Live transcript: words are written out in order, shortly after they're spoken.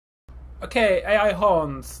Okay, AI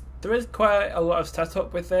horns. There is quite a lot of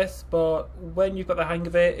setup with this, but when you've got the hang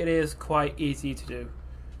of it, it is quite easy to do.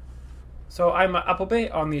 So I'm at Appleby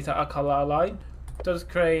on the Carlisle line. Does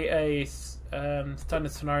create a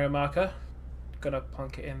standard scenario marker. Gonna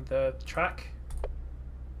plonk it in the track.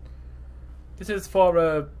 This is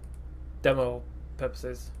for demo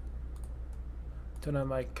purposes. Turn on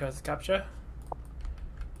my cursor capture.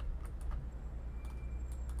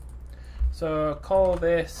 So call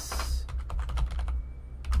this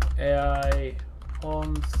AI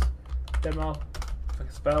horns demo, if I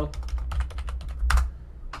can spell.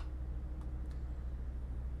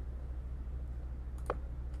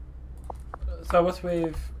 So once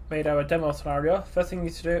we've made our demo scenario, first thing you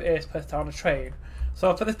need to do is place down a train.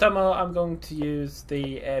 So for this demo, I'm going to use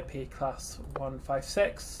the AP class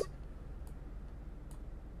 156.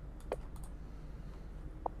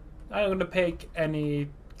 I'm going to pick any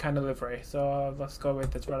kind of livery, so let's go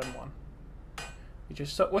with this random one. Which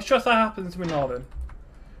just so happens to be Northern.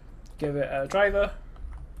 Give it a driver.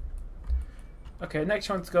 Okay, next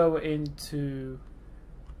you want to go into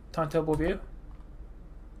timetable view.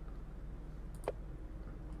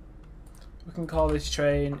 We can call this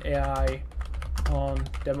train AI on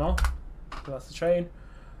demo. So that's the train.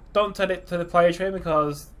 Don't set it to the player train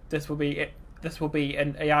because this will be it. This will be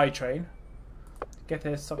an AI train. Get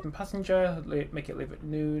this stopping passenger. Make it leave at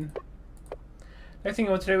noon. Next thing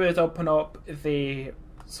you want to do is open up the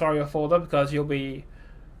scenario folder because you'll be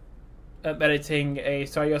editing a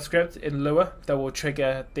scenario script in Lua that will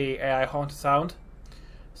trigger the AI horn to sound.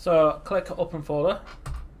 So click open folder.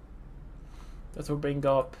 This will bring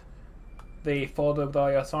up the folder with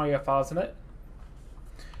all your scenario files in it.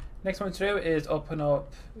 Next one to do is open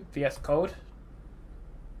up VS Code.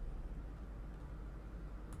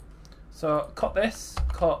 So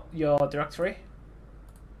cut your directory.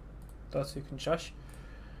 Those who can shush.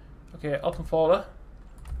 Okay, open folder.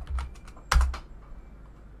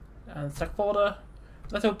 And select folder.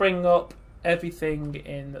 That will bring up everything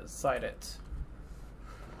inside it.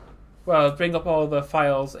 Well, bring up all the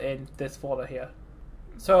files in this folder here.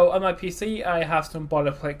 So on my PC, I have some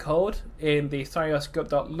boilerplate code in the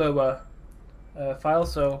scenarioscript.lua file.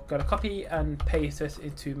 So I'm going to copy and paste this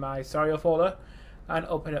into my scenario folder and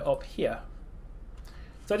open it up here.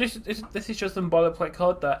 So this is just some boilerplate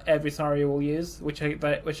code that every scenario will use, which you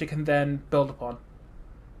can then build upon.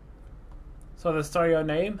 So the scenario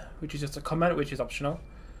name, which is just a comment, which is optional.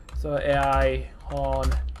 So AI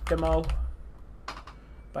horn demo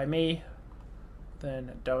by me.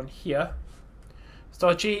 Then down here.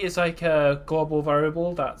 So G is like a global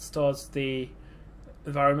variable that stores the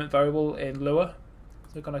environment variable in Lua.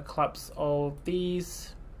 So we're going to collapse all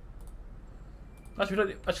these.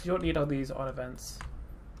 Actually, you don't need all these on events.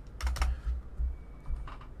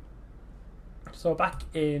 So back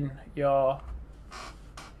in your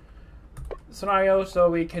scenario, so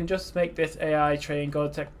we can just make this AI train go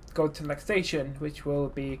to the next station, which will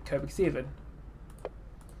be Kirkby-Stephen.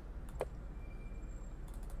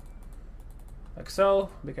 Like so,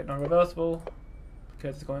 make it non-reversible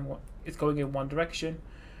because it's going in one direction.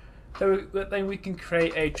 Then we can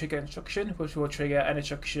create a trigger instruction, which will trigger an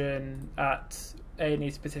instruction at any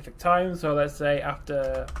specific time. So let's say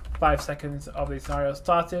after 5 seconds of the scenario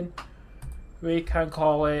starting, we can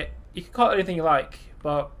call it. You can call it anything you like,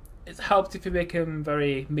 but it helps if you make them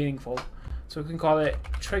very meaningful. So we can call it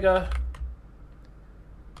trigger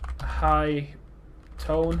high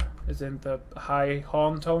tone, as in the high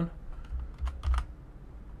horn tone.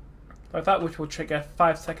 Like that, which will trigger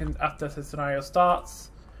 5 seconds after the scenario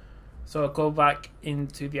starts. So go back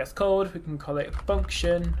into VS Code, we can call it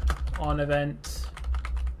function on event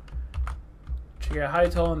trigger high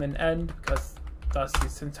tone, then end, because that's the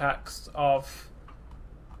syntax of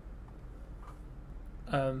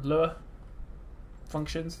Lua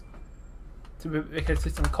functions. To make a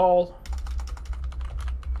system call,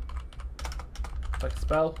 like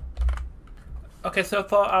spell. Okay, so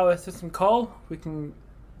for our system call, we can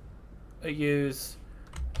use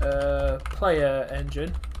player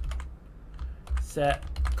engine set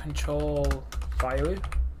control value.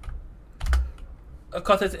 Of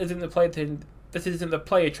course, this isn't the player train. This isn't the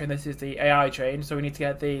player train. This is the AI train. So we need to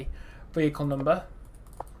get the vehicle number,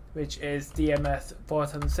 which is DMS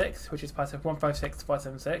 476, which is part of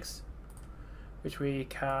 156476, which we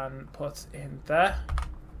can put in there.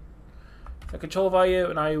 The control value,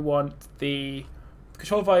 and I want the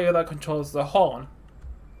control value that controls the horn,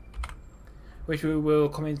 which we will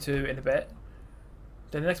come into in a bit.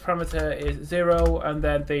 Then the next parameter is 0, and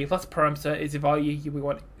then the last parameter is the value you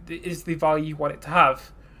want it to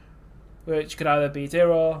have, which could either be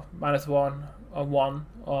 0, -1, or 1,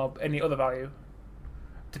 or any other value.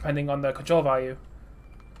 depending on the control value.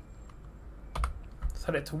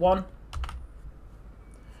 Set it to 1.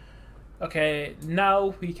 Okay,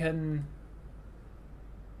 now we can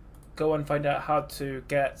go and find out how to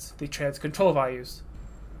get the train's control values.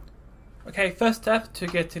 Okay, first step to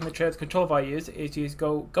getting the train's control values is you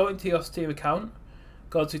go into your Steam account,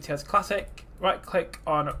 go to TS Classic, right click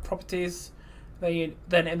on Properties,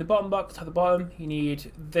 then in the bottom box at the bottom you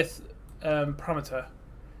need this parameter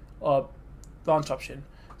or launch option.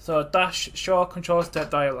 So dash show control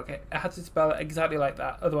state dialog. It has to spell it exactly like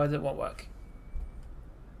that, otherwise it won't work.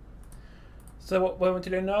 So what we want to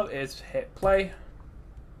do now is hit play,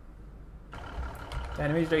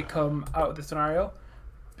 then immediately come out of the scenario.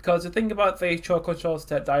 Because the thing about the show control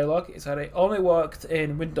state dialog is that it only works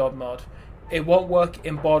in windowed mode. It won't work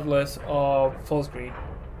in borderless or full screen.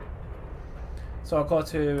 So I'll go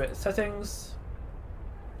to settings,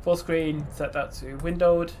 full screen, set that to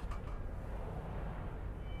windowed,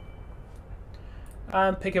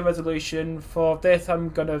 and pick a resolution. For this I'm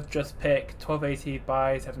gonna just pick 1280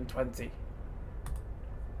 by 720.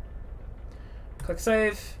 Click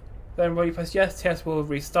save, then when you press yes, TS will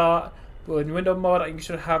restart. But in window mode you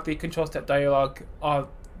should have the control state dialog on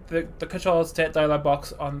the control state dialog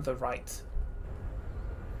box on the right.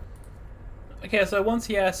 Okay, so once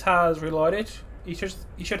TS has reloaded, you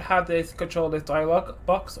should have this control list dialog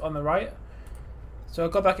box on the right. So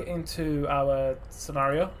go back into our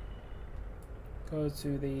scenario. Go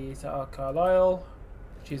to the Set Carlisle,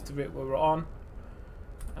 which is the route we were on,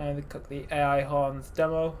 and click the AI Horns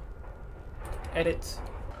demo. Edit,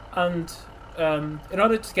 and in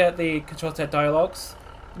order to get the control set dialogues,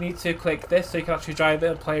 you need to click this so you can actually drive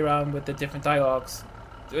it and play around with the different dialogues.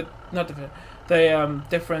 Not different, the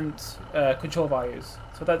different control values.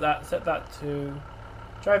 So set that to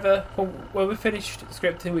driver. When we finished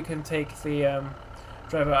scripting, we can take the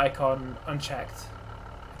driver icon unchecked,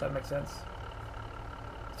 if that makes sense.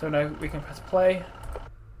 So now we can press play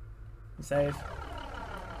and save.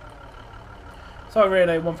 So we're in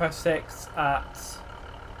a 156 at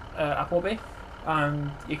Appleby,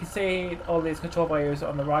 and you can see all these control values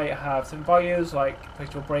on the right have some values, like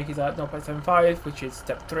actual brake is at 0.75, which is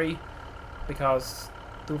step 3, because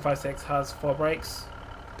the 156 has 4 brakes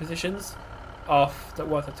positions, off, that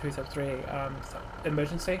was a 2 step 3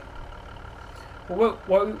 emergency. Well,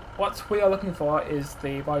 what we are looking for is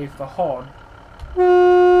the value for the horn.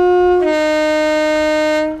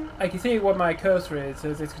 I can see what my cursor is,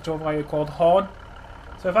 there's this control value called horn.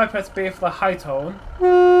 So if I press B for the high tone,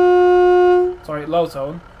 sorry, low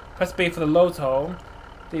tone, press B for the low tone,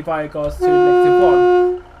 the value goes to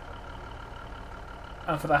 -1.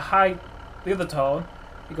 And for the other tone,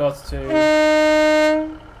 it goes to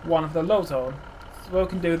 1 for the low tone. So what we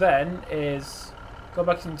can do then is go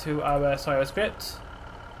back into our Sio script.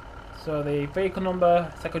 So the vehicle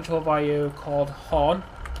number, set control value called horn,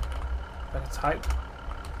 like a type.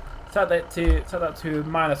 Set that to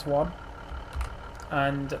 -1.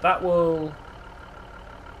 And that will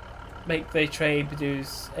make the train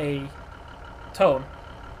produce a tone.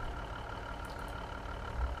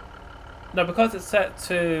 Now, because it's set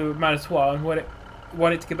to -1,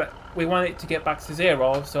 we want it to get back to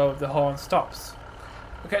 0, so the horn stops.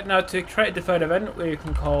 Okay, now to create a deferred event, we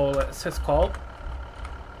can call it syscall.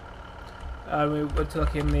 We want to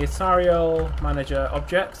look in the scenario manager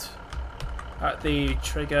object at the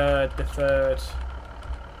trigger deferred,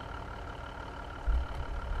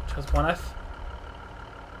 which has 1F,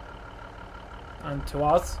 and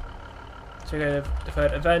 2Rs. Trigger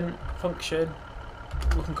deferred event function.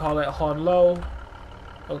 We can call it horn low,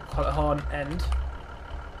 we'll call it horn end,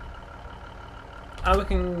 and we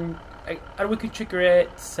can trigger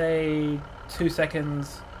it, say 2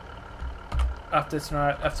 seconds after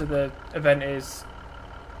the event is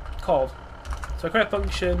called. So create a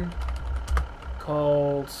function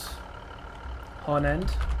called horn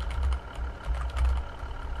end.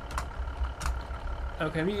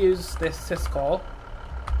 Okay, we use this syscall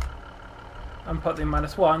and put the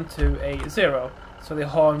 -1 to a 0, so the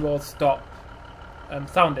horn will stop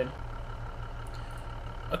sounding.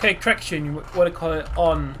 Okay, correction, you want to call it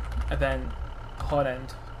on event horn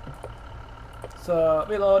end. So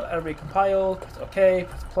reload and recompile, press OK,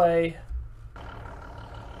 press play,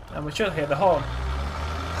 and we should hear the horn.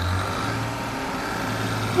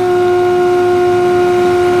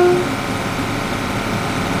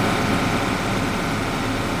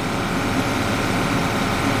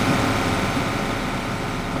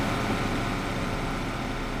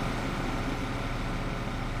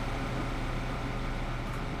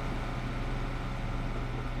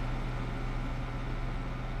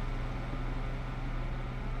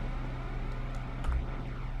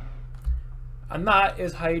 And that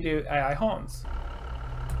is how you do AI horns.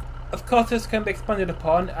 Of course, this can be expanded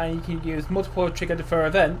upon, and you can use multiple trigger defer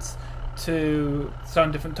events to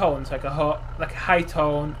sound different tones, like a high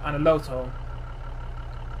tone and a low tone.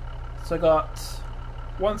 So I got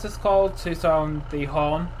once it's called to sound the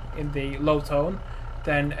horn in the low tone,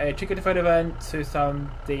 then a trigger deferred event to sound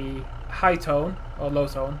the high tone or low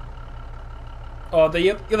tone, or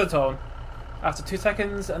the other tone after 2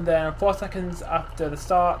 seconds, and then 4 seconds after the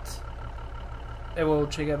start it will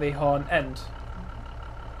trigger the horn end.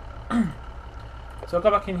 So I'll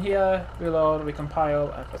go back in here, reload,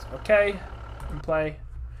 recompile, and press OK, and play.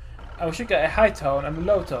 And we should get a high tone and a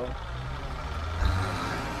low tone.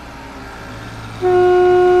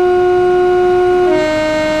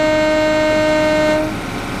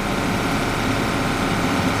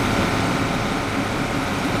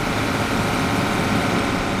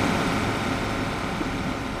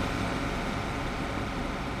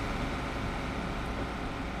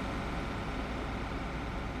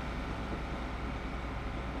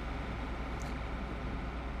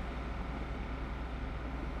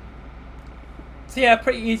 So yeah,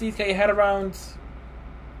 pretty easy to get your head around.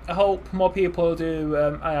 I hope more people do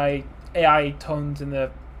AI tones in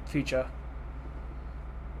the future.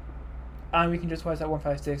 And we can just watch that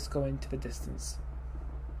 156 go into the distance.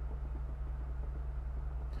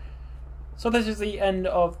 So this is the end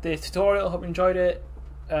of this tutorial. I hope you enjoyed it.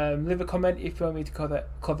 Leave a comment if you want me to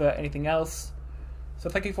cover anything else. So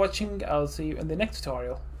thank you for watching. I'll see you in the next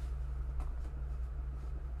tutorial.